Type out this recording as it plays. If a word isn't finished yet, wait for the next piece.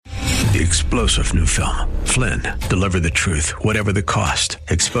The explosive new film, Flynn, deliver the truth, whatever the cost,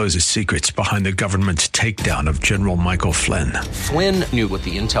 exposes secrets behind the government's takedown of General Michael Flynn. Flynn knew what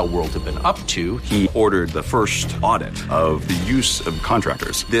the intel world had been up to. He ordered the first audit of the use of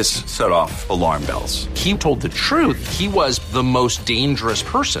contractors. This set off alarm bells. He told the truth. He was the most dangerous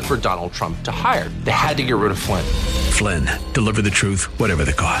person for Donald Trump to hire. They had to get rid of Flynn. Flynn, deliver the truth, whatever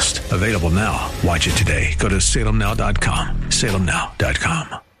the cost. Available now. Watch it today. Go to salemnow.com.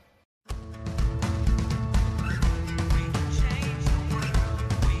 salemnow.com.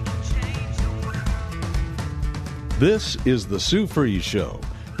 This is the Sue Fries Show,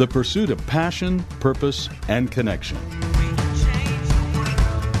 the pursuit of passion, purpose, and connection.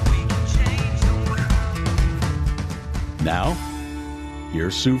 Now,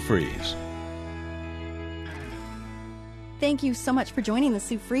 here's Sue Fries. Thank you so much for joining the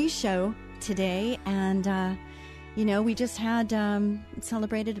Sue Fries Show today. And, we just had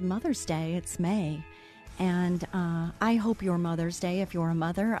celebrated Mother's Day. It's May. And I hope your Mother's Day, if you're a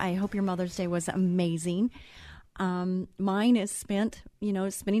mother, I hope your Mother's Day was amazing. Mine is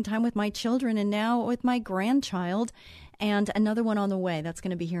spending time with my children and now with my grandchild and another one on the way. That's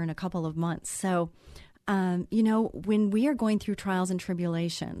going to be here in a couple of months. So, when we are going through trials and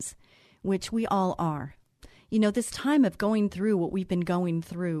tribulations, which we all are, this time of going through what we've been going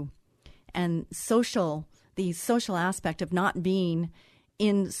through and the social aspect of not being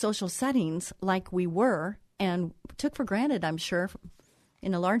in social settings like we were and took for granted, I'm sure,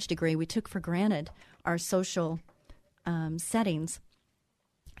 in a large degree, we took for granted our social settings,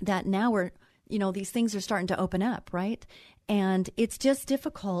 that now we're, these things are starting to open up, right? And it's just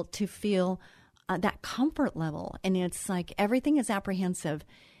difficult to feel that comfort level. And it's like everything is apprehensive.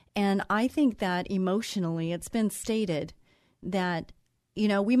 And I think that emotionally, it's been stated that,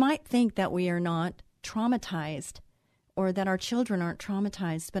 we might think that we are not traumatized or that our children aren't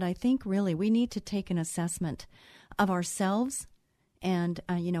traumatized. But I think really we need to take an assessment of ourselves. And,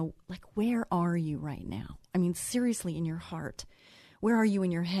 where are you right now? I mean, seriously, in your heart. Where are you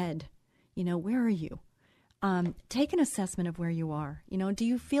in your head? Where are you? Take an assessment of where you are. Do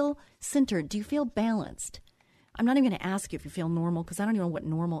you feel centered? Do you feel balanced? I'm not even going to ask you if you feel normal because I don't even know what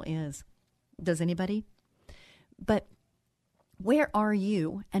normal is. Does anybody? But where are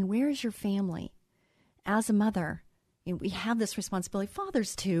you and where is your family? As a mother, we have this responsibility.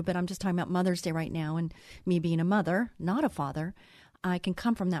 Fathers too, but I'm just talking about Mother's Day right now. And me being a mother, not a father, I can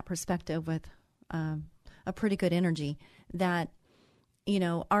come from that perspective with a pretty good energy that,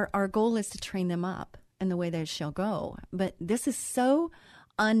 our goal is to train them up in the way they shall go. But this is so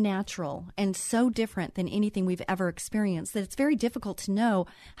unnatural and so different than anything we've ever experienced that it's very difficult to know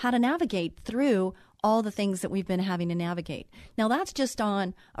how to navigate through all the things that we've been having to navigate. Now, that's just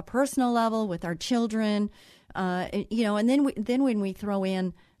on a personal level with our children, and then when we throw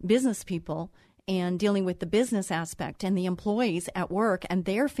in business people and dealing with the business aspect and the employees at work and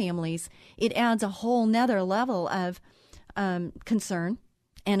their families, it adds a whole nother level of concern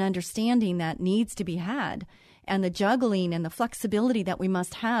and understanding that needs to be had. And the juggling and the flexibility that we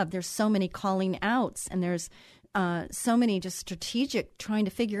must have. There's so many calling outs and there's so many just strategic trying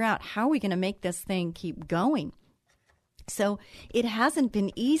to figure out how are we going to make this thing keep going. So it hasn't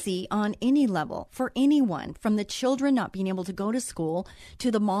been easy on any level for anyone, from the children not being able to go to school to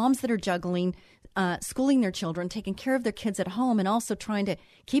the moms that are juggling, schooling their children, taking care of their kids at home, and also trying to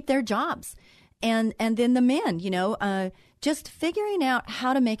keep their jobs. And then the men, just figuring out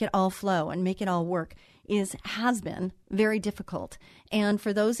how to make it all flow and make it all work has been very difficult. And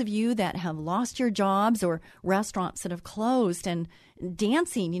for those of you that have lost your jobs or restaurants that have closed and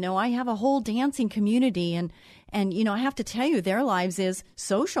dancing, I have a whole dancing community and I have to tell you, their lives is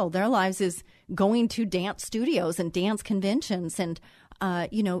social. Their lives is going to dance studios and dance conventions and,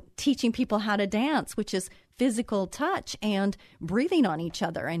 teaching people how to dance, which is physical touch and breathing on each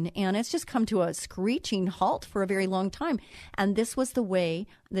other. And it's just come to a screeching halt for a very long time. And this was the way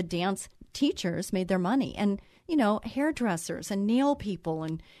the dance teachers made their money. And, hairdressers and nail people.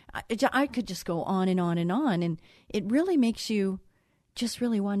 And I could just go on and on and on. And it really makes you just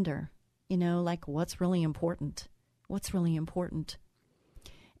really wonder, what's really important? What's really important?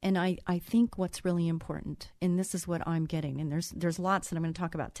 And I think what's really important, and this is what I'm getting, and there's lots that I'm going to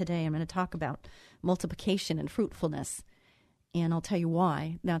talk about today. I'm going to talk about multiplication and fruitfulness, and I'll tell you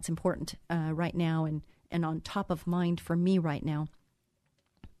why that's important right now and on top of mind for me right now.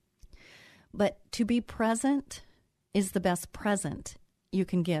 But to be present is the best present you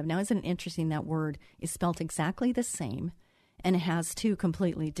can give. Now, isn't it interesting that word is spelled exactly the same, and it has two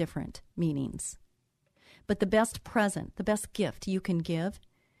completely different meanings. But the best present, the best gift you can give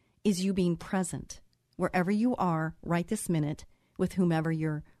is you being present wherever you are right this minute with whomever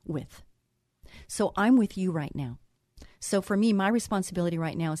you're with. So I'm with you right now. So for me, my responsibility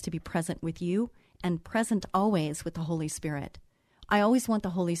right now is to be present with you and present always with the Holy Spirit. I always want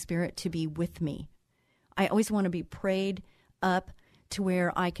the Holy Spirit to be with me. I always want to be prayed up to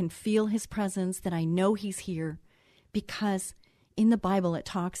where I can feel his presence, that I know he's here, because in the Bible it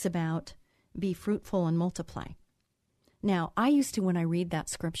talks about be fruitful and multiply. Now, I used to, when I read that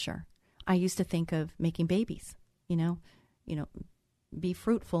scripture, I used to think of making babies, be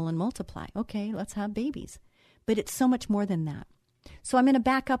fruitful and multiply. Okay, let's have babies. But it's so much more than that. So I'm going to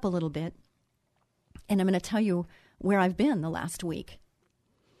back up a little bit, and I'm going to tell you where I've been the last week.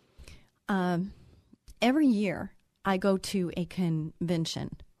 Every year, I go to a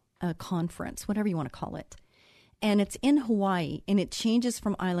convention, a conference, whatever you want to call it. And it's in Hawaii, and it changes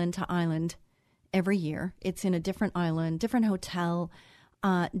from island to island every year. It's in a different island, different hotel,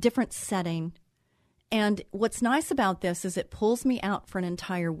 different setting. And what's nice about this is it pulls me out for an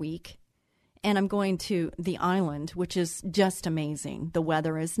entire week. And I'm going to the island, which is just amazing. The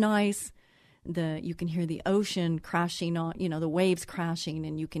weather is nice. You can hear the ocean crashing on, the waves crashing,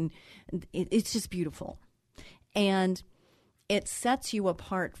 and it's just beautiful. And it sets you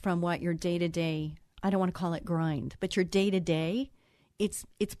apart from what your day-to-day, I don't want to call it grind, but your day-to-day, it's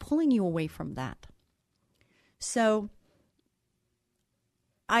pulling you away from that. So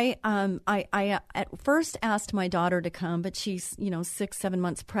I at first asked my daughter to come, but she's, 6-7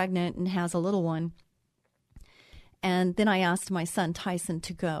 months pregnant and has a little one. And then I asked my son Tyson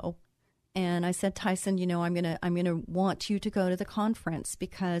to go. And I said, Tyson, I'm gonna want you to go to the conference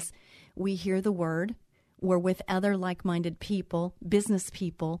because we hear the word. We're with other like-minded people, business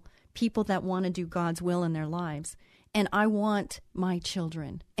people, people that want to do God's will in their lives. And I want my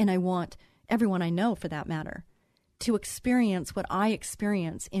children, and I want everyone I know for that matter, to experience what I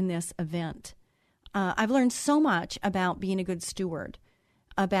experience in this event. I've learned so much about being a good steward,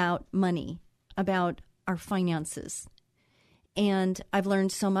 about money, about our finances. And I've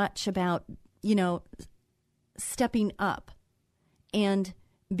learned so much about, stepping up and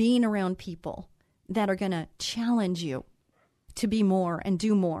being around people that are going to challenge you to be more and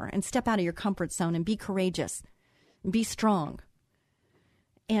do more and step out of your comfort zone and be courageous, be strong.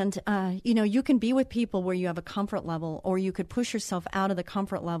 And, you can be with people where you have a comfort level, or you could push yourself out of the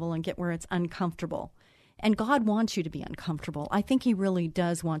comfort level and get where it's uncomfortable. And God wants you to be uncomfortable. I think he really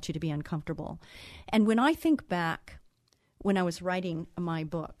does want you to be uncomfortable. And when I think back, when I was writing my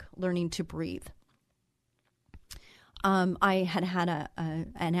book, Learning to Breathe, I had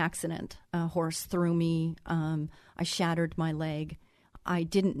an accident. A horse threw me. I shattered my leg. I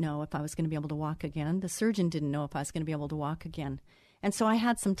didn't know if I was going to be able to walk again. The surgeon didn't know if I was going to be able to walk again. And so I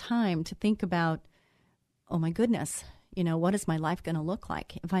had some time to think about, oh my goodness, what is my life going to look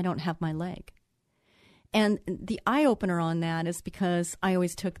like if I don't have my leg? And the eye-opener on that is because I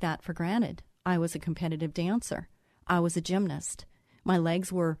always took that for granted. I was a competitive dancer. I was a gymnast. My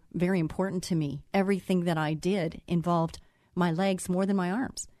legs were very important to me. Everything that I did involved my legs more than my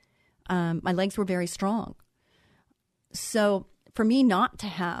arms. My legs were very strong. So for me not to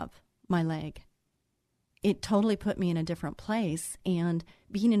have my leg, it totally put me in a different place. And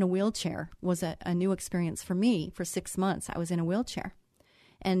being in a wheelchair was a new experience for me. For 6 months, I was in a wheelchair.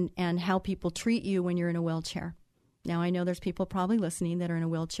 And how people treat you when you're in a wheelchair. Now, I know there's people probably listening that are in a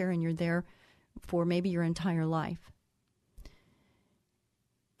wheelchair and you're there for maybe your entire life.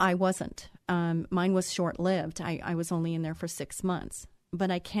 I wasn't. Mine was short-lived. I was only in there for 6 months.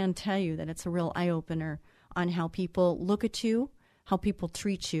 But I can tell you that it's a real eye-opener on how people look at you, how people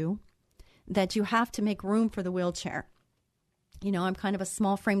treat you, that you have to make room for the wheelchair. I'm kind of a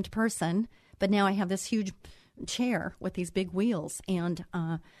small-framed person, but now I have this huge chair with these big wheels, and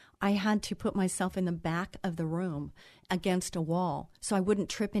I had to put myself in the back of the room against a wall so I wouldn't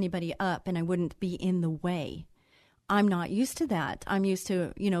trip anybody up and I wouldn't be in the way. I'm not used to that. I'm used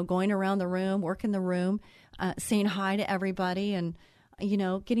to, going around the room, working the room, saying hi to everybody and,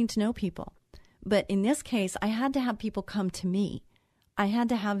 getting to know people. But in this case, I had to have people come to me. I had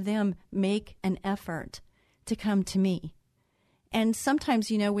to have them make an effort to come to me. And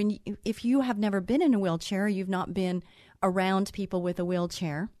sometimes, if you have never been in a wheelchair, you've not been around people with a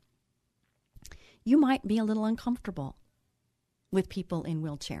wheelchair, you might be a little uncomfortable with people in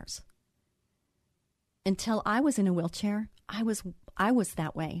wheelchairs. Until I was in a wheelchair, I was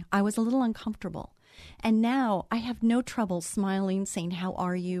that way. I was a little uncomfortable. And now I have no trouble smiling, saying, "How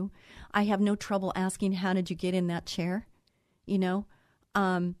are you?" I have no trouble asking, "How did you get in that chair?"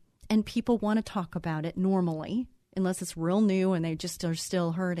 And people want to talk about it normally, unless it's real new and they just are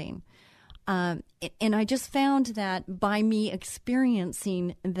still hurting. And I just found that by me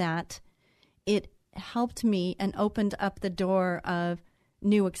experiencing that, it helped me and opened up the door of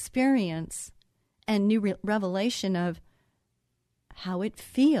new experience and new revelation of how it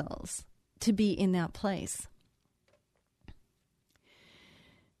feels to be in that place.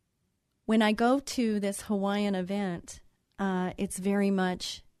 When I go to this Hawaiian event, it's very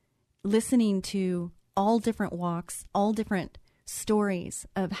much listening to all different walks, all different stories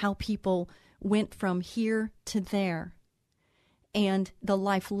of how people went from here to there, and the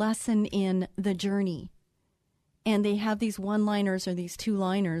life lesson in the journey. And they have these one-liners or these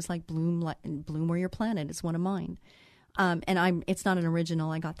two-liners, like bloom where you're planted is one of mine. And it's not an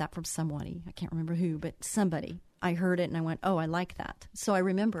original. I got that from somebody. I can't remember who, but somebody. I heard it and I went, oh, I like that. So I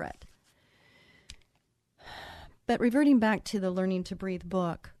remember it. But reverting back to the Learning to Breathe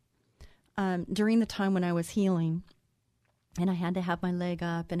book, during the time when I was healing, and I had to have my leg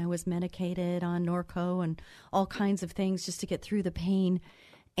up, and I was medicated on Norco and all kinds of things just to get through the pain,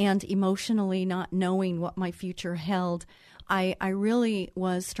 and emotionally not knowing what my future held, I really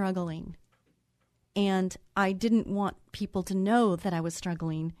was struggling. And I didn't want people to know that I was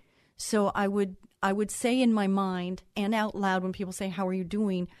struggling. So I would say in my mind and out loud when people say, how are you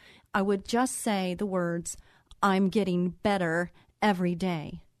doing? I would just say the words, I'm getting better every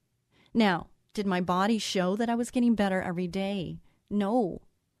day. Now, did my body show that I was getting better every day? No.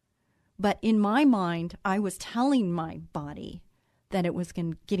 But in my mind, I was telling my body that it was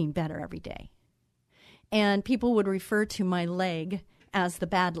getting better every day. And people would refer to my leg as the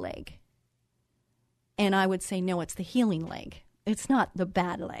bad leg. And I would say, no, it's the healing leg. It's not the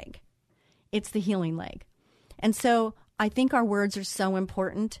bad leg. It's the healing leg. And so I think our words are so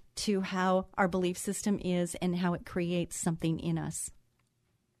important to how our belief system is and how it creates something in us.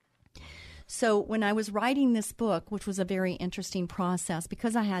 So when I was writing this book, which was a very interesting process,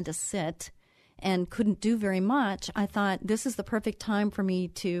 because I had to sit and couldn't do very much, I thought this is the perfect time for me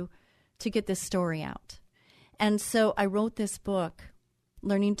to get this story out. And so I wrote this book,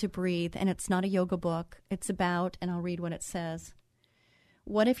 Learning to Breathe, and it's not a yoga book. It's about, and I'll read what it says,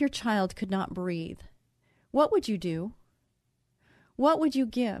 what if your child could not breathe? What would you do? What would you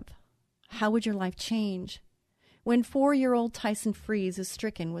give? How would your life change? When 4-year-old Tyson Fries is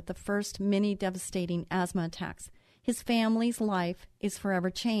stricken with the first many devastating asthma attacks, his family's life is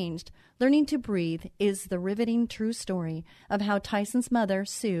forever changed. Learning to Breathe is the riveting true story of how Tyson's mother,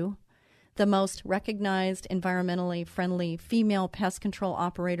 Sue, the most recognized environmentally friendly female pest control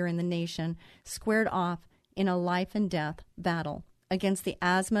operator in the nation, squared off in a life and death battle against the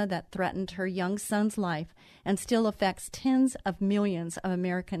asthma that threatened her young son's life and still affects tens of millions of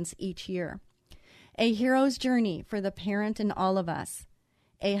Americans each year. A hero's journey for the parent and all of us.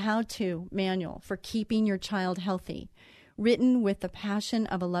 A how-to manual for keeping your child healthy, written with the passion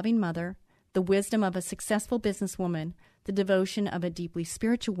of a loving mother, the wisdom of a successful businesswoman, the devotion of a deeply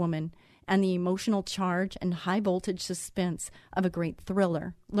spiritual woman, and the emotional charge and high-voltage suspense of a great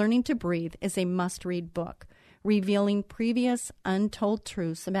thriller. Learning to Breathe is a must-read book, revealing previous untold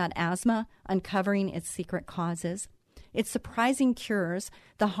truths about asthma, uncovering its secret causes, its surprising cures,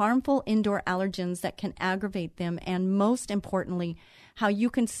 the harmful indoor allergens that can aggravate them, and most importantly, how you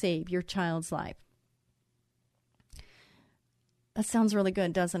can save your child's life. That sounds really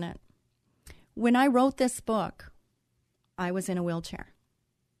good, doesn't it? When I wrote this book, I was in a wheelchair.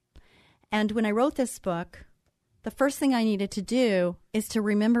 And when I wrote this book, the first thing I needed to do is to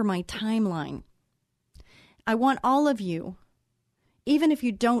remember my timeline. I want all of you, even if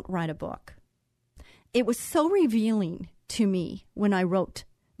you don't write a book, it was so revealing to me when I wrote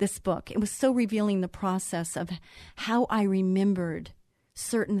this book. It was so revealing the process of how I remembered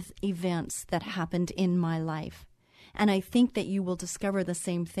certain events that happened in my life. And I think that you will discover the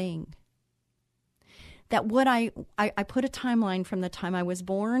same thing. That what I put a timeline from the time I was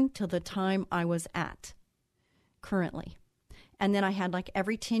born till the time I was at currently. And then I had like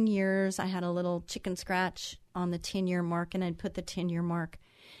every 10 years, I had a little chicken scratch on the 10-year mark, and I'd put the 10-year mark.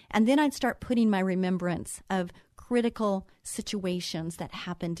 And then I'd start putting my remembrance of critical situations that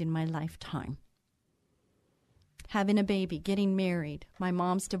happened in my lifetime. Having a baby, getting married, my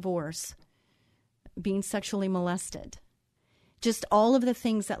mom's divorce, being sexually molested. Just all of the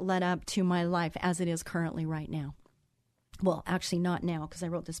things that led up to my life as it is currently right now. Well, actually not now, because I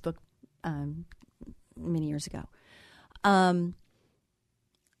wrote this book many years ago.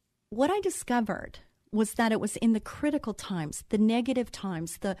 What I discovered was that it was in the critical times, the negative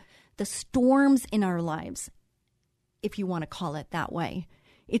times, the storms in our lives, if you want to call it that way.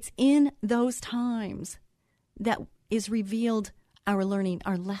 It's in those times that is revealed our learning,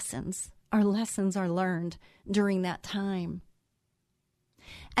 our lessons. Our lessons are learned during that time.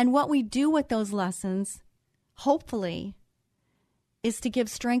 And what we do with those lessons, hopefully, is to give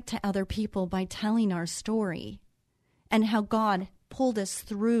strength to other people by telling our story and how God pulled us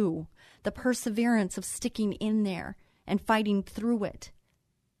through, the perseverance of sticking in there and fighting through it.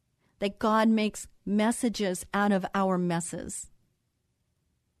 That God makes messages out of our messes.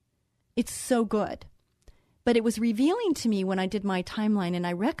 It's so good. But it was revealing to me when I did my timeline, and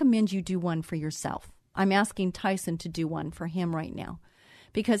I recommend you do one for yourself. I'm asking Tyson to do one for him right now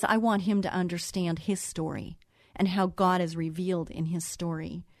because I want him to understand his story and how God is revealed in his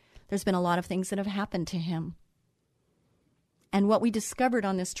story. There's been a lot of things that have happened to him. And what we discovered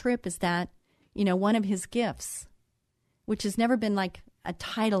on this trip is that, one of his gifts, which has never been like a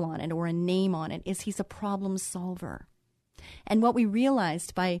title on it or a name on it, is he's a problem solver. And what we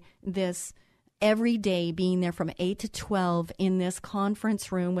realized by this every day being there from 8 to 12 in this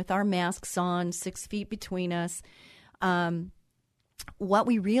conference room with our masks on, 6 feet between us, what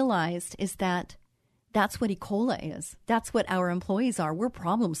we realized is that that's what Ecola is. That's what our employees are. We're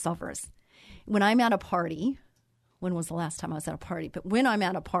problem solvers. When I'm at a party, when was the last time I was at a party? But when I'm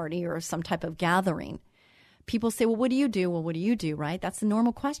at a party or some type of gathering, people say, well, what do you do? Well, what do you do, right? That's the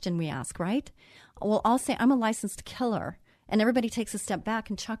normal question we ask, right? Well, I'll say I'm a licensed killer. And everybody takes a step back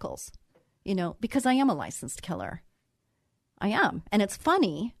and chuckles, because I am a licensed killer. I am. And it's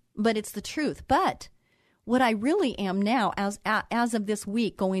funny, but it's the truth. But what I really am now, as of this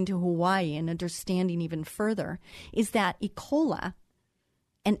week, going to Hawaii and understanding even further, is that Ecola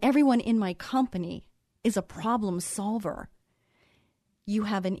and everyone in my company is a problem solver. You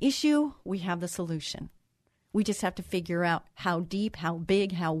have an issue, we have the solution. We just have to figure out how deep, how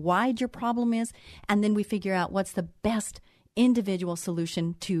big, how wide your problem is, and then we figure out what's the best individual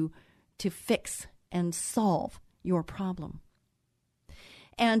solution to fix and solve your problem.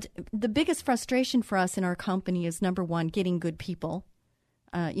 And the biggest frustration for us in our company is, number one, getting good people,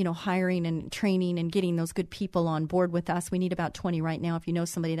 hiring and training and getting those good people on board with us. We need about 20 right now. If you know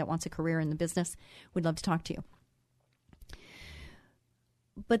somebody that wants a career in the business, we'd love to talk to you.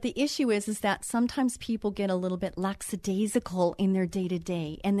 But the issue is that sometimes people get a little bit lackadaisical in their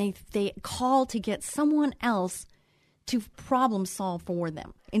day-to-day, and they call to get someone else to problem solve for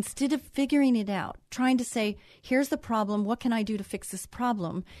them. Instead of figuring it out, trying to say, here's the problem, what can I do to fix this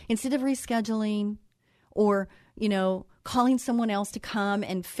problem? Instead of rescheduling or, calling someone else to come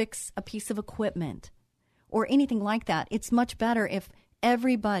and fix a piece of equipment or anything like that, it's much better if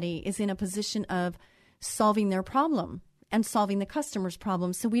everybody is in a position of solving their problem and solving the customer's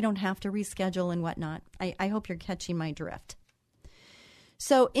problem so we don't have to reschedule and whatnot. I hope you're catching my drift.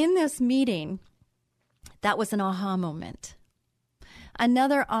 So in this meeting, that was an aha moment.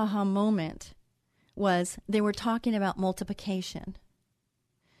 Another aha moment was they were talking about multiplication.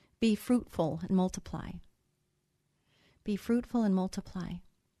 Be fruitful and multiply. Be fruitful and multiply.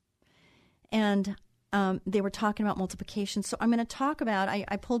 And they were talking about multiplication. So I'm going to talk about,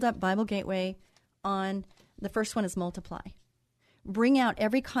 I pulled up Bible Gateway on, the first one is multiply. Bring out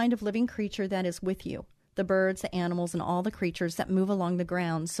every kind of living creature that is with you, the birds, the animals, and all the creatures that move along the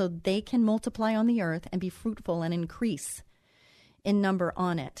ground, so they can multiply on the earth and be fruitful and increase in number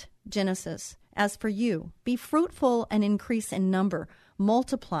on it. Genesis. As for you, be fruitful and increase in number.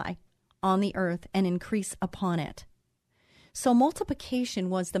 Multiply on the earth and increase upon it. So multiplication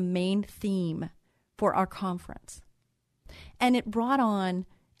was the main theme for our conference. And it brought on,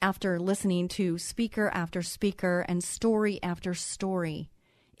 after listening to speaker after speaker and story after story,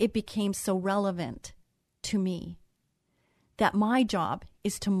 it became so relevant to me that my job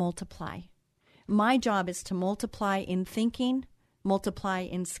is to multiply. My job is to multiply in thinking, multiply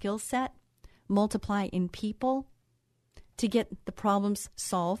in skill set, multiply in people to get the problems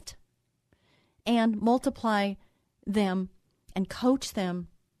solved, and multiply them and coach them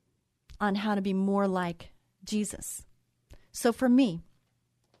on how to be more like Jesus. So for me,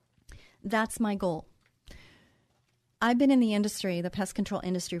 that's my goal. I've been in the industry, the pest control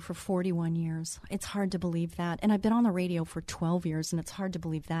industry, for 41 years. It's hard to believe that. And I've been on the radio for 12 years, and it's hard to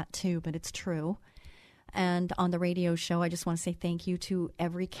believe that too, but it's true. And on the radio show, I just want to say thank you to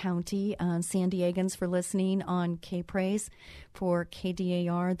every county, San Diegans for listening on K-Praise, for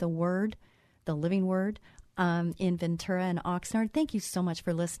KDAR, the Word, the Living Word, in Ventura and Oxnard. Thank you so much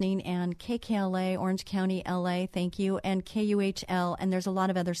for listening. And KKLA, Orange County, LA, thank you. And KUHL, and there's a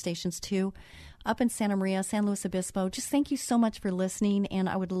lot of other stations too, up in Santa Maria, San Luis Obispo. Just thank you so much for listening, and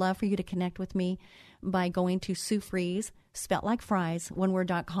I would love for you to connect with me by going to Sue Fries, spelt like fries,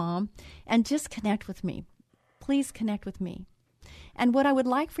 oneword.com, and just connect with me. Please connect with me. And what I would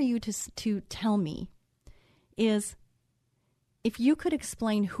like for you to tell me is, if you could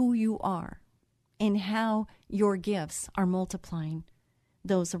explain who you are and how your gifts are multiplying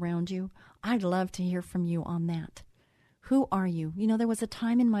those around you, I'd love to hear from you on that. Who are you? You know, there was a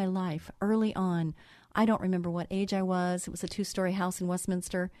time in my life early on, I don't remember what age I was. It was a 2-story house in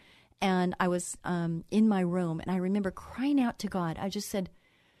Westminster, and I was in my room, and I remember crying out to God. I just said,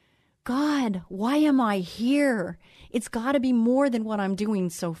 God, why am I here? It's got to be more than what I'm doing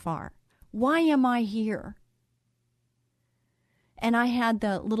so far. Why am I here? And I had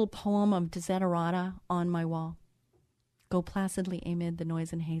the little poem of Desiderata on my wall. Go placidly amid the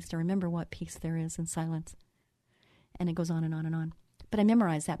noise and haste. I remember what peace there is in silence. And it goes on and on and on. But I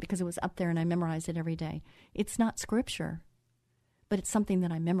memorized that because it was up there and I memorized it every day. It's not scripture, but it's something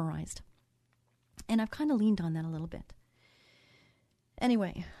that I memorized. And I've kind of leaned on that a little bit.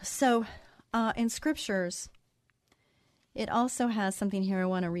 Anyway, so in scriptures, it also has something here I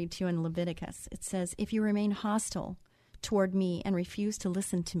want to read to you in Leviticus. It says, if you remain hostile toward me and refuse to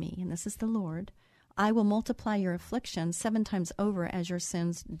listen to me, and this is the Lord, I will multiply your affliction 7 times over as your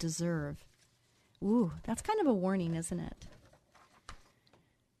sins deserve. Ooh, that's kind of a warning, isn't it?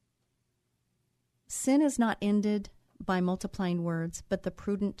 Sin is not ended by multiplying words, but the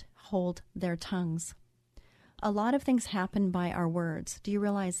prudent hold their tongues. A lot of things happen by our words. Do you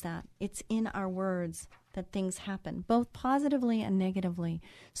realize that? It's in our words that things happen, both positively and negatively.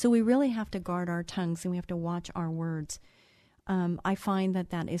 So we really have to guard our tongues and we have to watch our words. I find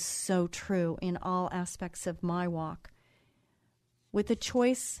that that is so true in all aspects of my walk. With the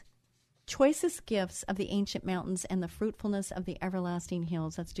choicest gifts of the ancient mountains and the fruitfulness of the everlasting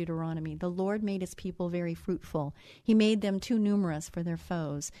hills, that's Deuteronomy, the Lord made his people very fruitful. He made them too numerous for their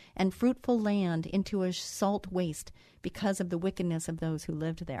foes, and fruitful land into a salt waste because of the wickedness of those who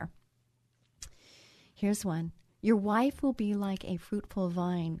lived there. Here's one. Your wife will be like a fruitful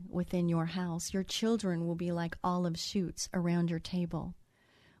vine within your house. Your children will be like olive shoots around your table.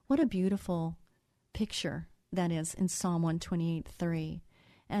 What a beautiful picture that is in Psalm 128:3.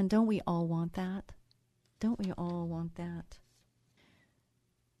 And don't we all want that? Don't we all want that?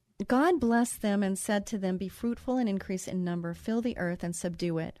 God blessed them and said to them, be fruitful and increase in number, fill the earth and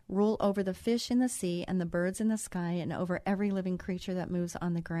subdue it, rule over the fish in the sea and the birds in the sky and over every living creature that moves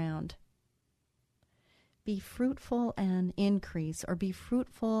on the ground. Be fruitful and increase, or be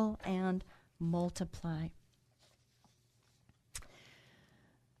fruitful and multiply.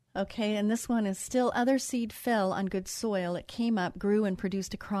 Okay, and this one is still, other seed fell on good soil. It came up, grew, and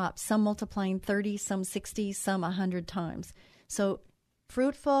produced a crop, some multiplying 30, some 60, some 100 times. So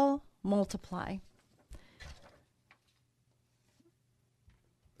fruitful, multiply.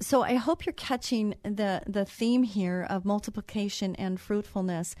 So I hope you're catching the theme here of multiplication and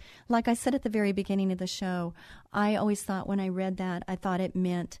fruitfulness. Like I said at the very beginning of the show, I always thought when I read that, I thought it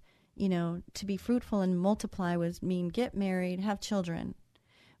meant, to be fruitful and multiply mean get married, have children.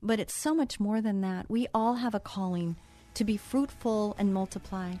 But it's so much more than that. We all have a calling to be fruitful and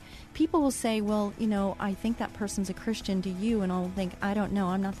multiply. People will say, well, I think that person's a Christian. Do you? And I'll think, I don't know.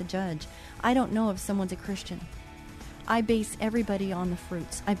 I'm not the judge. I don't know if someone's a Christian. I base everybody on the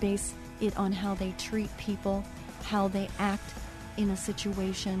fruits. I base it on how they treat people, how they act in a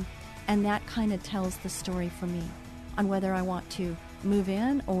situation, and that kind of tells the story for me on whether I want to move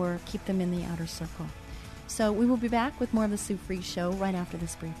in or keep them in the outer circle. So we will be back with more of the Sue Fries Show right after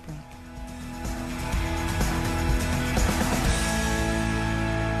this brief break.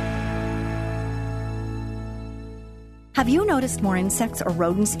 Have you noticed more insects or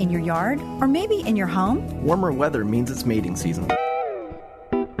rodents in your yard, or maybe in your home? Warmer weather means it's mating season.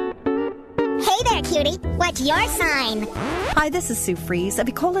 Hey there, cutie. What's your sign? Hi, this is Sue Fries of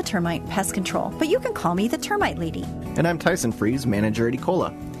Ecola Termite Pest Control, but you can call me the Termite Lady. And I'm Tyson Fries, manager at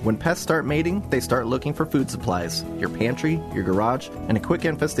Ecola. When pests start mating, they start looking for food supplies. Your pantry, your garage, and a quick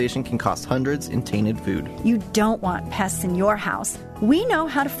infestation can cost hundreds in tainted food. You don't want pests in your house. We know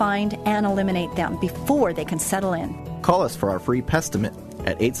how to find and eliminate them before they can settle in. Call us for our free Pestimate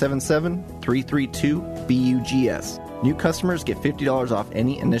at 877-332-BUGS. New customers get $50 off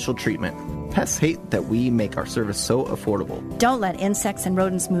any initial treatment. Pests hate that we make our service so affordable. Don't let insects and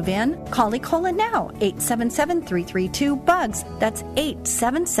rodents move in. Call Ecola now, 877-332-BUGS. That's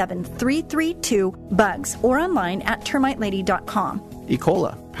 877-332-BUGS, or online at termitelady.com.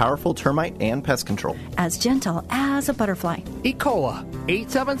 Ecola, powerful termite and pest control. As gentle as a butterfly. Ecola,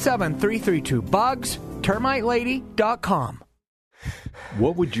 877-332-BUGS, termitelady.com.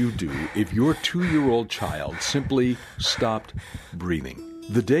 What would you do if your 2-year-old child simply stopped breathing?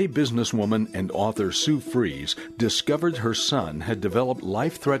 The day businesswoman and author Sue Fries discovered her son had developed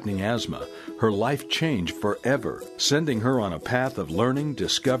life-threatening asthma, her life changed forever, sending her on a path of learning,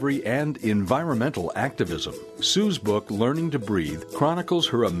 discovery, and environmental activism. Sue's book, Learning to Breathe, chronicles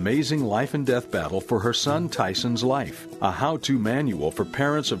her amazing life and death battle for her son Tyson's life, a how-to manual for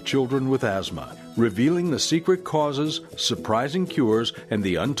parents of children with asthma. revealing the secret causes, surprising cures, and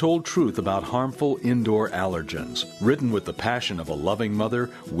the untold truth about harmful indoor allergens. Written with the passion of a loving mother,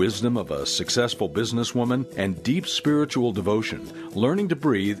 wisdom of a successful businesswoman, and deep spiritual devotion, Learning to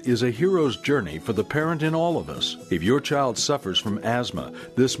Breathe is a hero's journey for the parent in all of us. If your child suffers from asthma,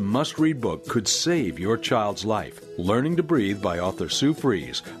 this must-read book could save your child's life. Learning to Breathe by author Sue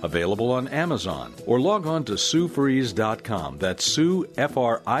Fries, available on Amazon, or log on to SueFries.com. That's Sue,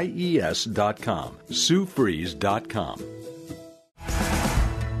 Fries.com. SueFries.com.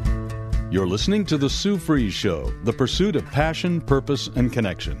 You're listening to The Sue Fries Show, the pursuit of passion, purpose, and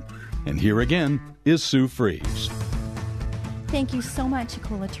connection. And here again is Sue Fries. Thank you so much,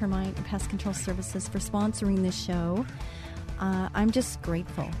 Ecola Termite and Pest Control Services, for sponsoring this show. I'm just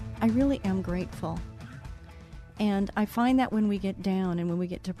grateful. I really am grateful. And I find that when we get down and when we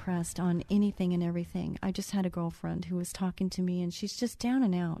get depressed on anything and everything, I just had a girlfriend who was talking to me, and she's just down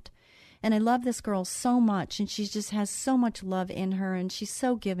and out. And I love this girl so much, and she just has so much love in her, and she's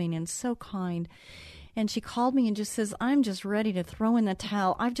so giving and so kind. And she called me and just says, I'm just ready to throw in the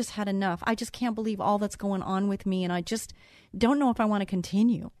towel. I've just had enough. I just can't believe all that's going on with me, and I just don't know if I want to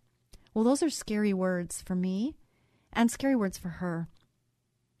continue. Well, those are scary words for me and scary words for her.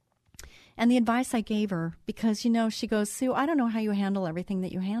 And the advice I gave her, because, she goes, Sue, I don't know how you handle everything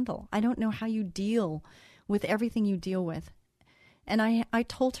that you handle. I don't know how you deal with everything you deal with. And I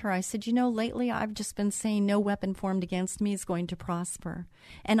told her, I said, lately I've just been saying no weapon formed against me is going to prosper.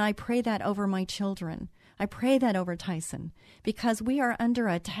 And I pray that over my children. I pray that over Tyson, because we are under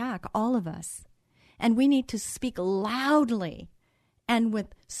attack, all of us. And we need to speak loudly and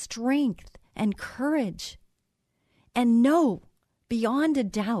with strength and courage and know beyond a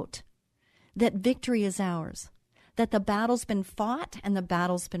doubt that victory is ours, that the battle's been fought and the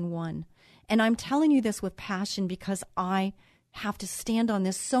battle's been won. And I'm telling you this with passion because I have to stand on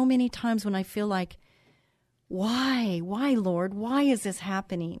this so many times when I feel like, why, Lord, why is this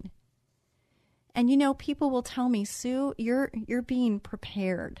happening? And people will tell me, Sue, you're being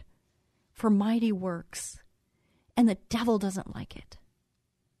prepared for mighty works, and the devil doesn't like it.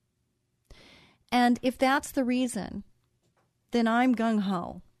 And if that's the reason, then I'm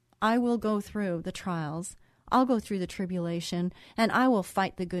gung-ho. I will go through the trials, I'll go through the tribulation, and I will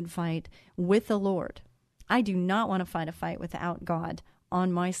fight the good fight with the Lord. I do not want to fight a fight without God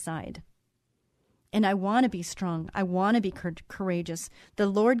on my side. And I want to be strong. I want to be courageous. The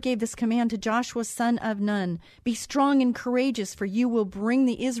Lord gave this command to Joshua, son of Nun. Be strong and courageous, for you will bring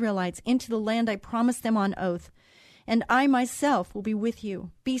the Israelites into the land I promised them on oath. And I myself will be with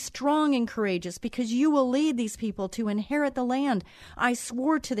you. Be strong and courageous, because you will lead these people to inherit the land I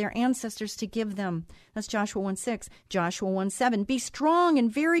swore to their ancestors to give them. That's Joshua 1:6. Joshua 1:7. Be strong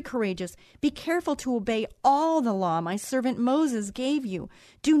and very courageous. Be careful to obey all the law my servant Moses gave you.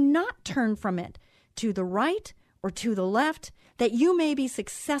 Do not turn from it to the right or to the left, that you may be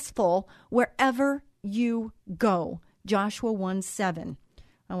successful wherever you go. Joshua 1:7.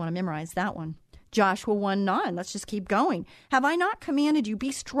 I want to memorize that one. Joshua 1:9. Let's just keep going. Have I not commanded you?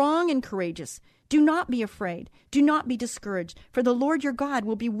 Be strong and courageous. Do not be afraid. Do not be discouraged, for the Lord your God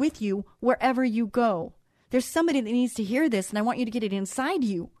will be with you wherever you go. There's somebody that needs to hear this, and I want you to get it inside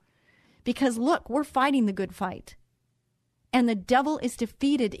you. Because look, we're fighting the good fight. And the devil is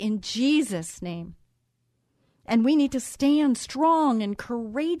defeated in Jesus' name. And we need to stand strong and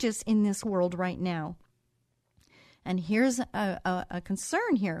courageous in this world right now. And here's a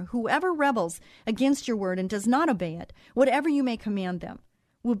concern here. Whoever rebels against your word and does not obey it, whatever you may command them,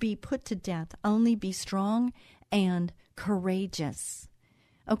 will be put to death. Only be strong and courageous.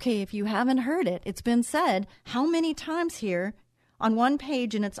 Okay, if you haven't heard it, it's been said how many times here on one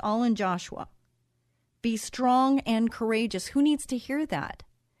page, and it's all in Joshua. Be strong and courageous. Who needs to hear that?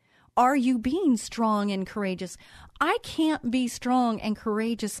 Are you being strong and courageous? I can't be strong and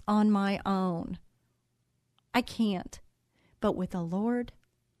courageous on my own. I can't. But with the Lord,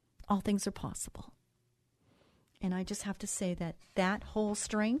 all things are possible. And I just have to say that whole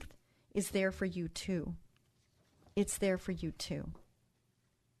strength is there for you too. It's there for you too.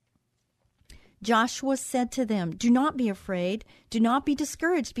 Joshua said to them, do not be afraid. Do not be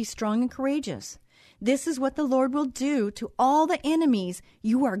discouraged. Be strong and courageous. This is what the Lord will do to all the enemies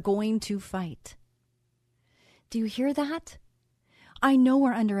you are going to fight. Do you hear that? I know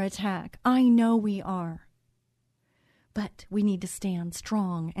we're under attack. I know we are. But we need to stand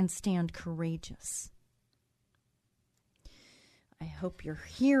strong and stand courageous. I hope you're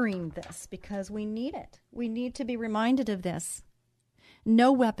hearing this because we need it. We need to be reminded of this.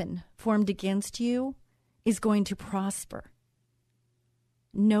 No weapon formed against you is going to prosper.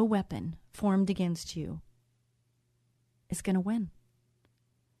 No weapon formed against you is going to win.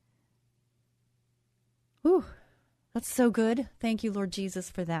 Whew, that's so good. Thank you, Lord Jesus,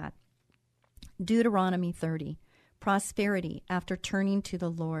 for that. Deuteronomy 30. Prosperity after turning to the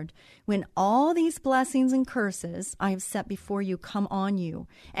Lord. When all these blessings and curses I have set before you come on you,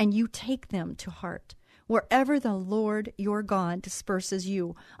 and you take them to heart, wherever the Lord your God disperses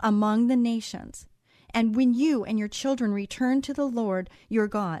you among the nations, and when you and your children return to the Lord your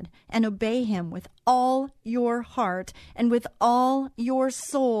God and obey him with all your heart and with all your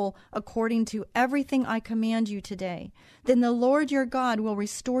soul according to everything I command you today, then the Lord your God will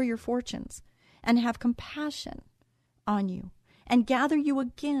restore your fortunes and have compassion on you and gather you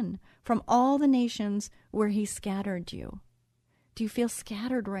again from all the nations where he scattered you. Do you feel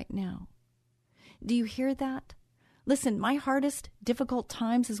scattered right now? Do you hear that? Listen, my hardest, difficult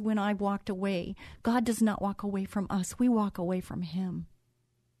times is when I've walked away. God does not walk away from us. We walk away from him.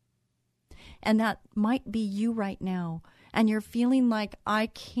 And that might be you right now. And you're feeling like, I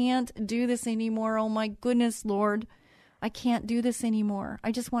can't do this anymore. Oh my goodness, Lord. I can't do this anymore.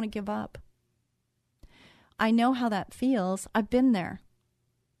 I just want to give up. I know how that feels. I've been there.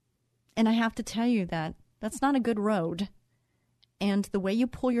 And I have to tell you that that's not a good road. And the way you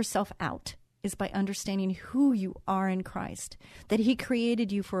pull yourself out is by understanding who you are in Christ, that he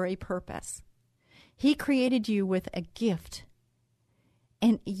created you for a purpose. He created you with a gift,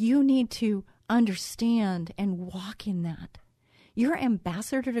 and you need to understand and walk in that. You're an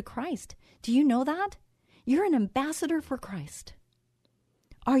ambassador to Christ. Do you know that? You're an ambassador for Christ.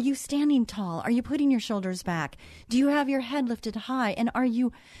 Are you standing tall? Are you putting your shoulders back? Do you have your head lifted high? And are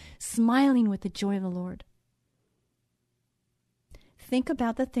you smiling with the joy of the Lord? Think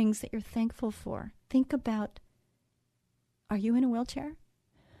about the things that you're thankful for. Think about, are you in a wheelchair?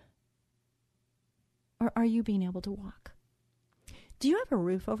 Or are you being able to walk? Do you have a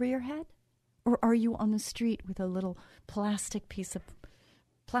roof over your head? Or are you on the street with a little plastic piece of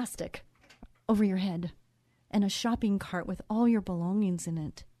plastic over your head and a shopping cart with all your belongings in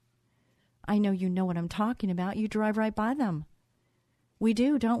it? I know you know what I'm talking about. You drive right by them. We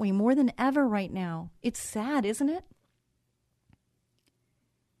do, don't we? More than ever right now. It's sad, isn't it?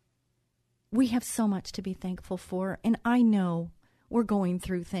 We have so much to be thankful for, and I know we're going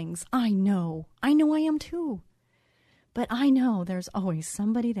through things. I know I am too. But I know there's always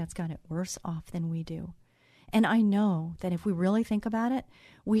somebody that's got it worse off than we do. And I know that if we really think about it,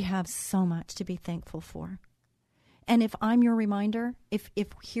 we have so much to be thankful for. And if I'm your reminder, if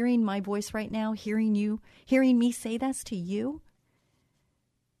hearing my voice right now, hearing me say this to you,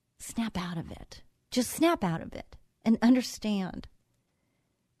 snap out of it. Just snap out of it and understand.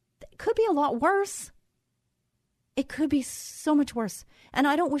 It could be a lot worse. It could be so much worse. And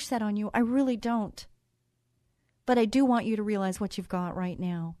I don't wish that on you. I really don't. But I do want you to realize what you've got right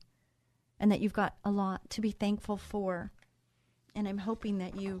now and that you've got a lot to be thankful for. And I'm hoping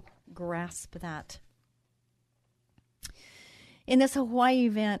that you grasp that. In this Hawaii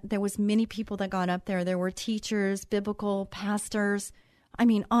event, there was many people that got up there. There were teachers, biblical pastors.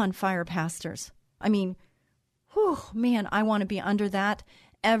 On fire pastors. Whew, man, I want to be under that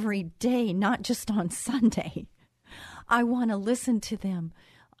every day, not just on Sunday. I want to listen to them.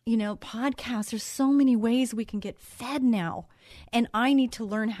 Podcasts, there's so many ways we can get fed now. And I need to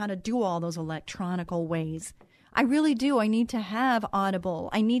learn how to do all those electronical ways. I really do. I need to have Audible.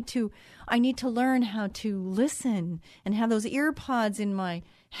 I need to learn how to listen and have those ear pods in my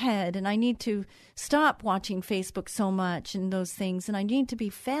head. And I need to stop watching Facebook so much and those things. And I need to be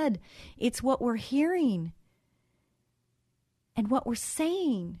fed. It's what we're hearing and what we're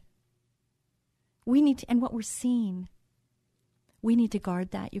saying. And what we're seeing. We need to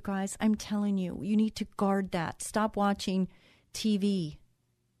guard that, you guys. I'm telling you, you need to guard that. Stop watching TV.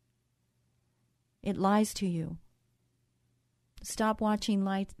 It lies to you. Stop watching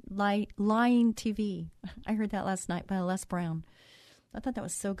lying TV. I heard that last night by Les Brown. I thought that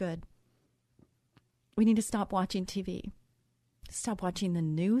was so good. We need to stop watching TV. Stop watching the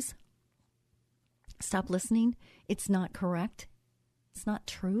news. Stop listening. It's not correct. It's not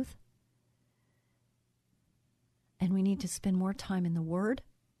truth. And we need to spend more time in the Word.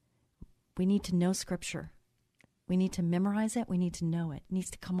 We need to know Scripture. We need to memorize it. We need to know it. It needs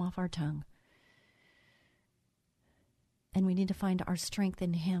to come off our tongue. And we need to find our strength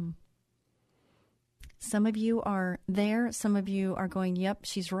in Him. Some of you are there. Some of you are going, yep,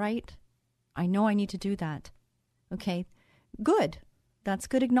 she's right. I know I need to do that. Okay, good. That's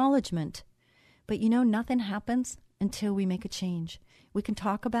good acknowledgement. But nothing happens until we make a change. We can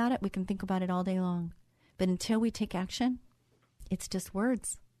talk about it. We can think about it all day long. But until we take action, it's just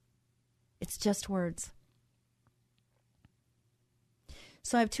words. It's just words.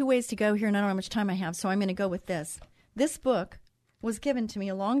 So I have 2 ways to go here, and I don't know how much time I have, so I'm going to go with this. This book was given to me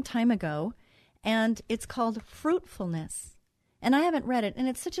a long time ago, and it's called Fruitfulness. And I haven't read it, and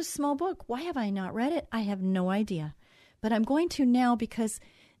it's such a small book. Why have I not read it? I have no idea. But I'm going to now because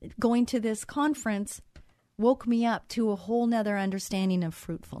going to this conference woke me up to a whole nother understanding of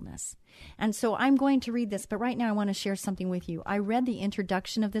fruitfulness. And so I'm going to read this, but right now I want to share something with you. I read the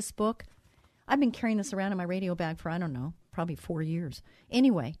introduction of this book. I've been carrying this around in my radio bag for, I don't know, probably 4 years.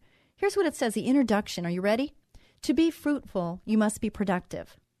 Anyway, here's what it says, the introduction. Are you ready? To be fruitful, you must be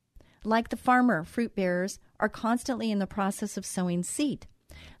productive. Like the farmer, fruit bearers are constantly in the process of sowing seed.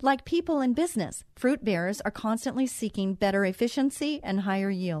 Like people in business, fruit bearers are constantly seeking better efficiency and higher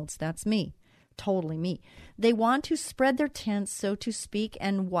yields. That's me. Totally me. They want to spread their tents, so to speak,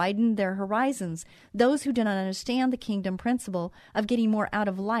 and widen their horizons. Those who do not understand the kingdom principle of getting more out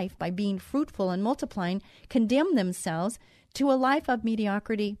of life by being fruitful and multiplying condemn themselves to a life of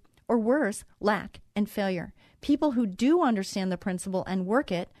mediocrity, or worse, lack and failure. People who do understand the principle and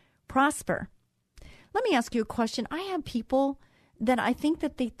work it prosper. Let me ask you a question. I have people that I think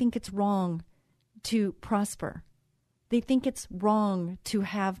that they think it's wrong to prosper. They think it's wrong to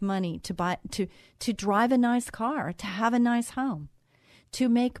have money, to buy, to drive a nice car, to have a nice home, to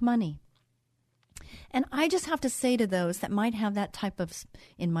make money. And I just have to say to those that might have that type of,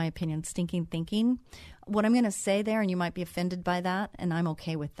 in my opinion, stinking thinking, what I'm going to say there, and you might be offended by that, and I'm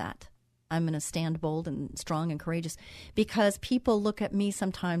okay with that. I'm going to stand bold and strong and courageous because people look at me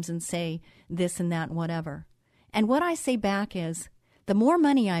sometimes and say this and that and whatever. And what I say back is, the more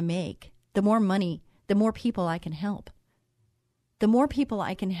money I make, the more people I can help. The more people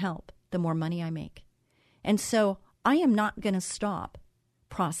I can help, the more money I make. And so I am not going to stop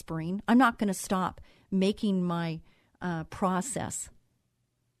prospering. I'm not going to stop making my process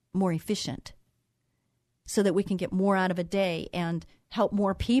more efficient so that we can get more out of a day and help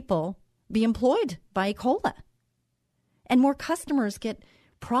more people be employed by Ecola and more customers get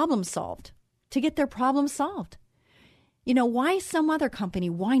problem solved, to get their problem solved. You know, why some other company?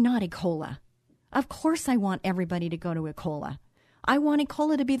 Why not Ecola? Of course I want everybody to go to Ecola. I want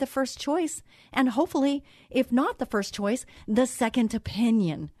Ecola to be the first choice, and hopefully, if not the first choice, the second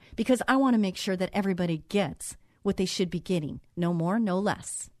opinion, because I want to make sure that everybody gets what they should be getting, no more, no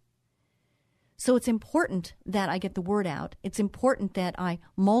less. So it's important that I get the word out. It's important that I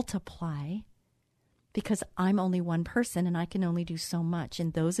multiply, because I'm only one person and I can only do so much.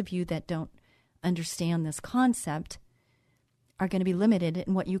 And those of you that don't understand this concept are going to be limited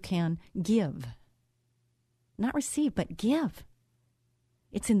in what you can give. Not receive, but give.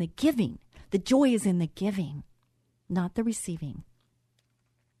 It's in the giving. The joy is in the giving, not the receiving.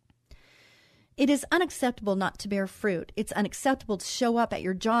 It is unacceptable not to bear fruit. It's unacceptable to show up at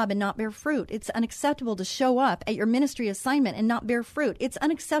your job and not bear fruit. It's unacceptable to show up at your ministry assignment and not bear fruit. It's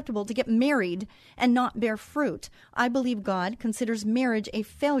unacceptable to get married and not bear fruit. I believe God considers marriage a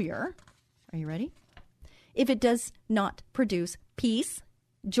failure. Are you ready? If it does not produce peace,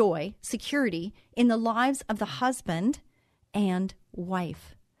 joy, security in the lives of the husband and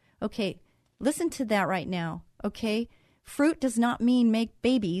wife. Okay, listen to that right now, okay? Fruit does not mean make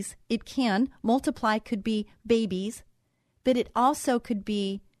babies. It can. Multiply could be babies, but it also could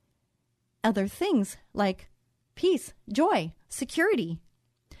be other things like peace, joy, security.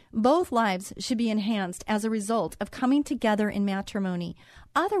 Both lives should be enhanced as a result of coming together in matrimony.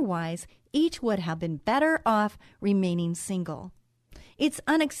 Otherwise, each would have been better off remaining single. It's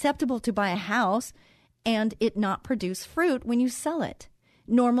unacceptable to buy a house and it not produce fruit when you sell it.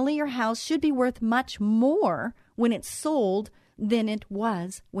 Normally, your house should be worth much more when it's sold than it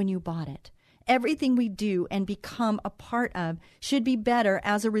was when you bought it. Everything we do and become a part of should be better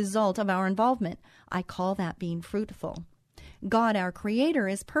as a result of our involvement. I call that being fruitful. God, our Creator,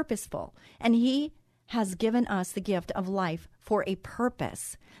 is purposeful, and He has given us the gift of life for a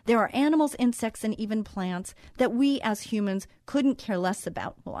purpose. There are animals, insects, and even plants that we as humans couldn't care less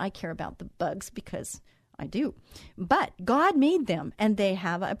about. Well, I care about the bugs because I do. But God made them, and they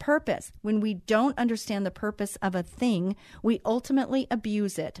have a purpose. When we don't understand the purpose of a thing, we ultimately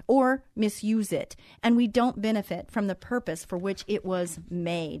abuse it or misuse it, and we don't benefit from the purpose for which it was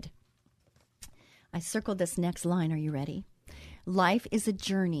made. I circled this next line. Are you ready? Life is a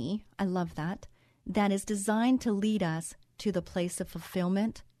journey, I love that is designed to lead us to the place of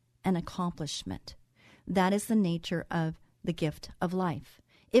fulfillment and accomplishment. That is the nature of the gift of life.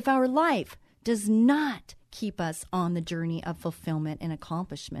 If our life does not keep us on the journey of fulfillment and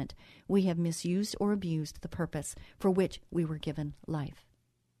accomplishment, we have misused or abused the purpose for which we were given life.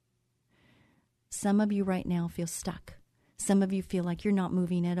 Some of you right now feel stuck. Some of you feel like you're not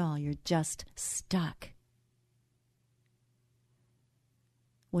moving at all. You're just stuck.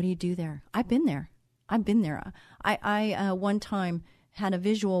 What do you do there? I've been there. I one time had a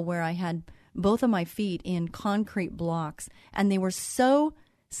visual where I had both of my feet in concrete blocks, and they were so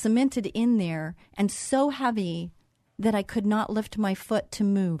cemented in there and so heavy that I could not lift my foot to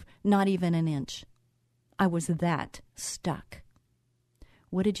move, not even an inch. I was that stuck.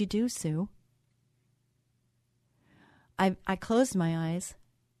 What did you do, Sue? I closed my eyes,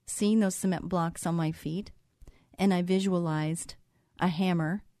 seeing those cement blocks on my feet, and I visualized a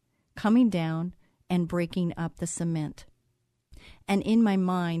hammer coming down and breaking up the cement. And in my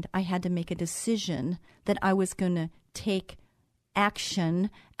mind, I had to make a decision that I was going to take action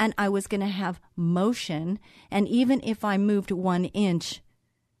and I was going to have motion. And even if I moved 1 inch,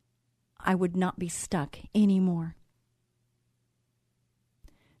 I would not be stuck anymore.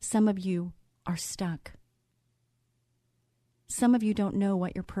 Some of you are stuck. Some of you don't know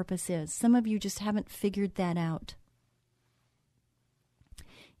what your purpose is. Some of you just haven't figured that out.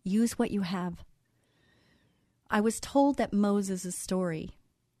 Use what you have. I was told that Moses' story,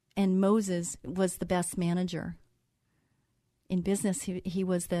 and Moses was the best manager. In business, he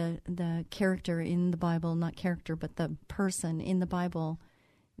was the character in the Bible, not character, but the person in the Bible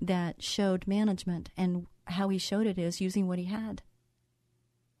that showed management, and how he showed it is using what he had.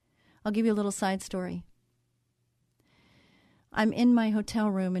 I'll give you a little side story. I'm in my hotel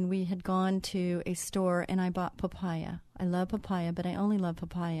room, and we had gone to a store, and I bought papaya. I love papaya, but I only love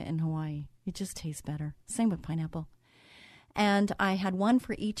papaya in Hawaii. It just tastes better. Same with pineapple. And I had one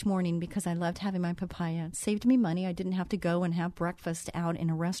for each morning because I loved having my papaya. It saved me money. I didn't have to go and have breakfast out in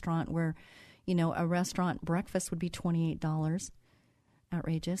a restaurant where, a restaurant breakfast would be $28.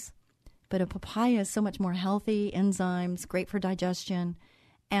 Outrageous. But a papaya is so much more healthy, enzymes, great for digestion.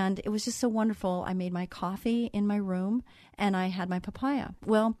 And it was just so wonderful. I made my coffee in my room, and I had my papaya.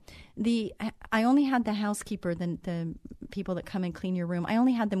 Well, I only had the housekeeper, the people that come and clean your room. I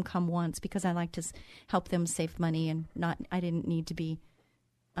only had them come once because I like to help them save money, and I didn't need to be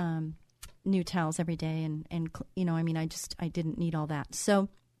new towels every day, and I didn't need all that. So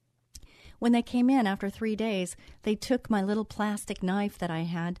when they came in after 3 days, they took my little plastic knife that I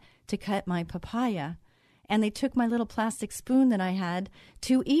had to cut my papaya. And they took my little plastic spoon that I had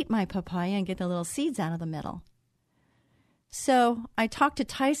to eat my papaya and get the little seeds out of the middle. So I talked to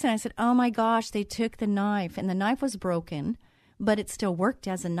Tyson. I said, oh, my gosh, they took the knife. And the knife was broken, but it still worked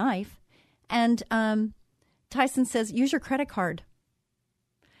as a knife. And Tyson says, use your credit card.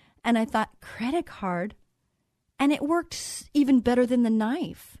 And I thought, credit card? And it worked even better than the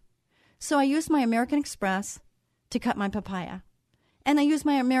knife. So I used my American Express to cut my papaya. And I used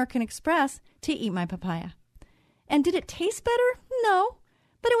my American Express to eat my papaya. And did it taste better? No.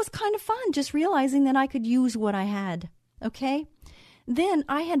 But it was kind of fun just realizing that I could use what I had. Okay? Then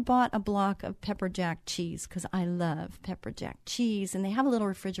I had bought a block of pepper jack cheese because I love pepper jack cheese. And they have a little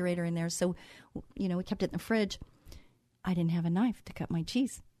refrigerator in there. So, we kept it in the fridge. I didn't have a knife to cut my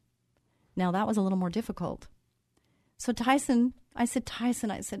cheese. Now, that was a little more difficult. So I said, I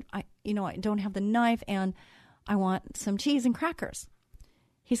don't have the knife and I want some cheese and crackers.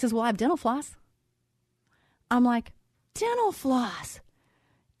 He says, well, I have dental floss. I'm like, dental floss?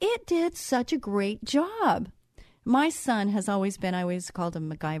 It did such a great job. My son has always been, I always called him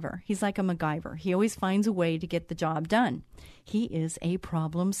MacGyver. He's like a MacGyver. He always finds a way to get the job done. He is a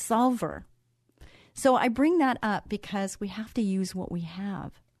problem solver. So I bring that up because we have to use what we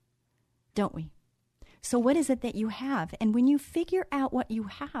have, don't we? So what is it that you have? And when you figure out what you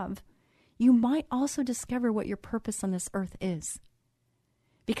have, you might also discover what your purpose on this earth is.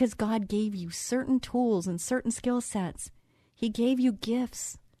 Because God gave you certain tools and certain skill sets. He gave you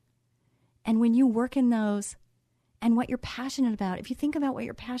gifts. And when you work in those and what you're passionate about, if you think about what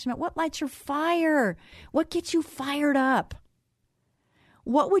you're passionate about, what lights your fire? What gets you fired up?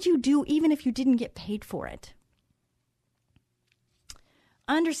 What would you do even if you didn't get paid for it?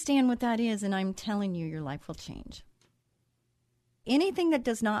 Understand what that is, and I'm telling you, your life will change. Anything that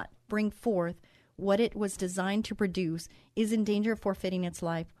does not bring forth what it was designed to produce is in danger of forfeiting its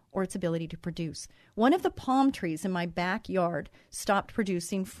life or its ability to produce. One of the palm trees in my backyard stopped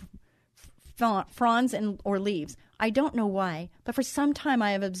producing fronds or leaves. I don't know why, but for some time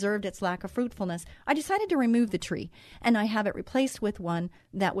I have observed its lack of fruitfulness. I decided to remove the tree, and I have it replaced with one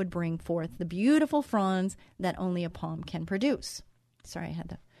that would bring forth the beautiful fronds that only a palm can produce. Sorry, I had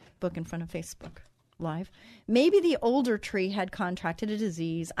the book in front of Facebook Live. Maybe the older tree had contracted a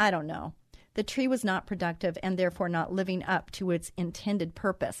disease. I don't know. The tree was not productive and therefore not living up to its intended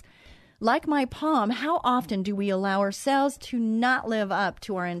purpose. Like my palm, how often do we allow ourselves to not live up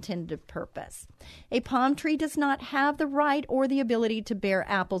to our intended purpose? A palm tree does not have the right or the ability to bear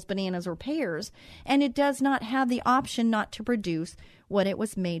apples, bananas, or pears, and it does not have the option not to produce what it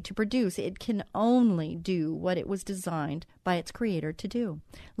was made to produce. It can only do what it was designed by its creator to do.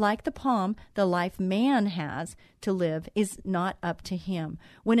 Like the palm, the life man has to live is not up to him.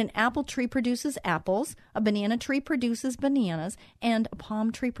 When an apple tree produces apples, a banana tree produces bananas, and a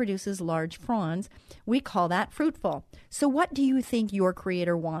palm tree produces large fronds, we call that fruitful. So what do you think your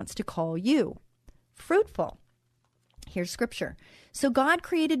creator wants to call you? Fruitful. Here's scripture. So God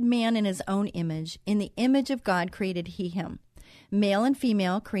created man in his own image. In the image of God created he him. Male and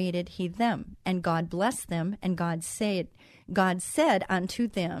female created he them. And God blessed them, and God said unto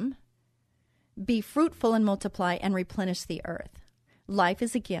them, be fruitful and multiply and replenish the earth. Life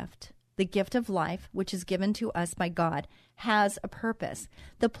is a gift. The gift of life, which is given to us by God, has a purpose.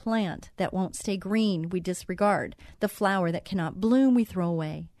 The plant that won't stay green, we disregard. The flower that cannot bloom, we throw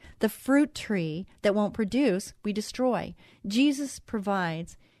away. The fruit tree that won't produce, we destroy. Jesus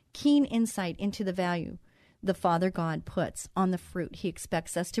provides keen insight into the value the Father God puts on the fruit he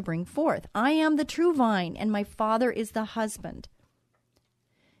expects us to bring forth. I am the true vine, and my Father is the husband.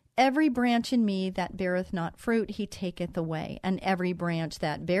 Every branch in me that beareth not fruit, he taketh away. And every branch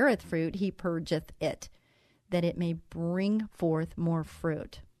that beareth fruit, he purgeth it, that it may bring forth more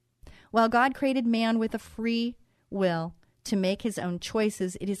fruit. While God created man with a free will to make his own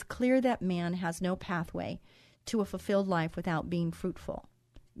choices, it is clear that man has no pathway to a fulfilled life without being fruitful.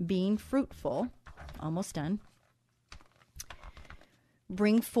 Being fruitful, almost done,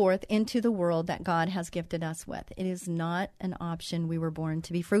 bring forth into the world that God has gifted us with. It is not an option. We were born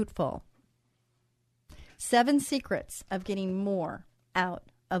to be fruitful. 7 secrets of getting more out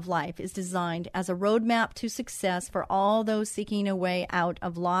of life is designed as a roadmap to success for all those seeking a way out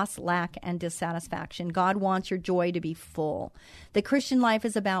of loss, lack, and dissatisfaction. God wants your joy to be full. The Christian life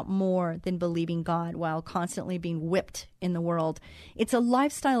is about more than believing God while constantly being whipped in the world. It's a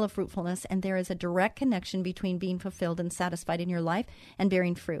lifestyle of fruitfulness, and there is a direct connection between being fulfilled and satisfied in your life and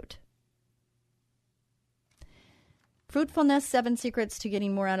bearing fruit. Fruitfulness, 7 Secrets to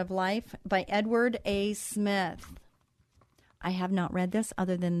Getting More Out of Life by Edward A. Smith. I have not read this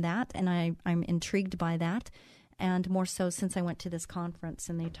other than that, and I'm intrigued by that, and more so since I went to this conference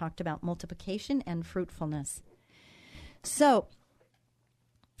and they talked about multiplication and fruitfulness. So,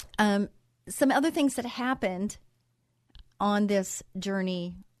 some other things that happened on this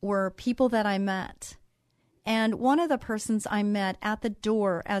journey were people that I met. And one of the persons I met at the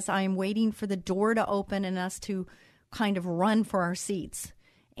door as I'm waiting for the door to open and us to kind of run for our seats.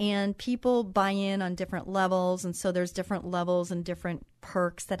 And people buy in on different levels, and so there's different levels and different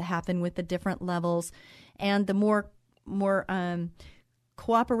perks that happen with the different levels. And the more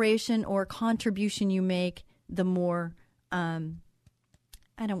cooperation or contribution you make, the more, I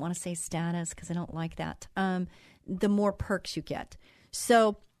don't want to say status because I don't like that, the more perks you get.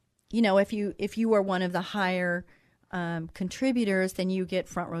 So, you know, if you are one of the higher contributors, then you get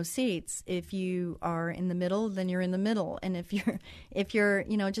front row seats. If you are in the middle, then you're in the middle. And if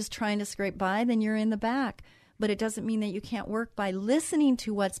you're just trying to scrape by, then you're in the back. But it doesn't mean that you can't work by listening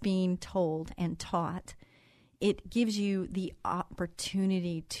to what's being told and taught. It gives you the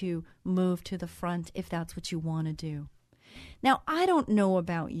opportunity to move to the front if that's what you want to do. Now, I don't know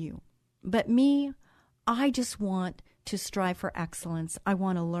about you, but me, I just want to strive for excellence. I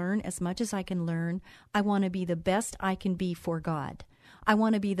want to learn as much as I can learn. I want to be the best I can be for God. I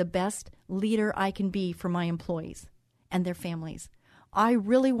want to be the best leader I can be for my employees and their families. I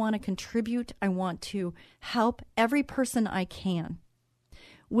really want to contribute. I want to help every person I can.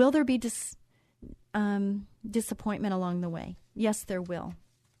 Will there be disappointment along the way? Yes, there will.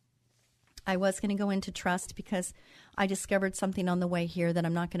 I was going to go into trust because I discovered something on the way here that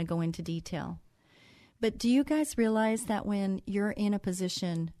I'm not going to go into detail. But do you guys realize that when you're in a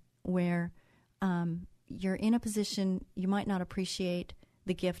position where you might not appreciate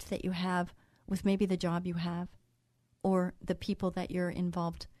the gift that you have with maybe the job you have or the people that you're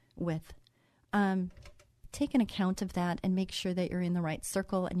involved with? Take an account of that and make sure that you're in the right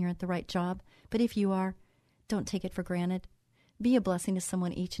circle and you're at the right job. But if you are, don't take it for granted. Be a blessing to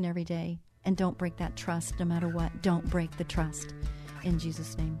someone each and every day, and don't break that trust no matter what. Don't break the trust. In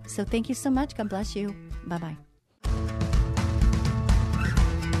Jesus' name. So thank you so much. God bless you. Bye-bye.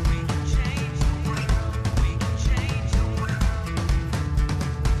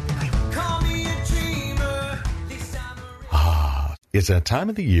 It's that time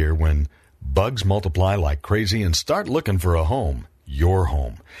of the year when bugs multiply like crazy and start looking for a home. Your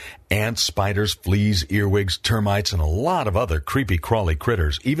home. Ants, spiders, fleas, earwigs, termites, and a lot of other creepy crawly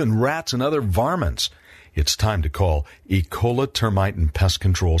critters, even rats and other varmints. It's time to call Ecola Termite and Pest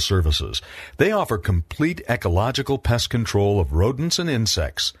Control Services. They offer complete ecological pest control of rodents and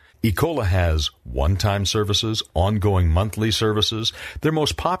insects. Ecola has one-time services, ongoing monthly services, their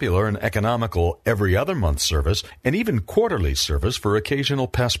most popular and economical every other month service, and even quarterly service for occasional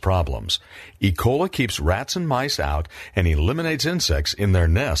pest problems. Ecola keeps rats and mice out and eliminates insects in their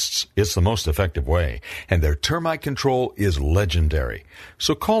nests. It's the most effective way, and their termite control is legendary.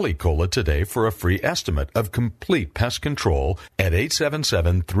 So call Ecola today for a free estimate of complete pest control at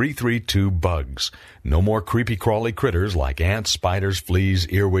 877-332-BUGS. No more creepy crawly critters like ants, spiders, fleas,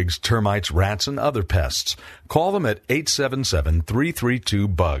 earwigs, termites, rats, and other pests. Call them at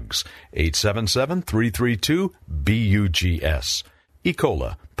 877-332-BUGS. 877-332-BUGS.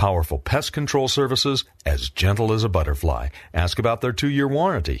 Ecola, powerful pest control services as gentle as a butterfly. Ask about their 2-year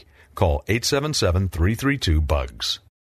warranty. Call 877-332-BUGS.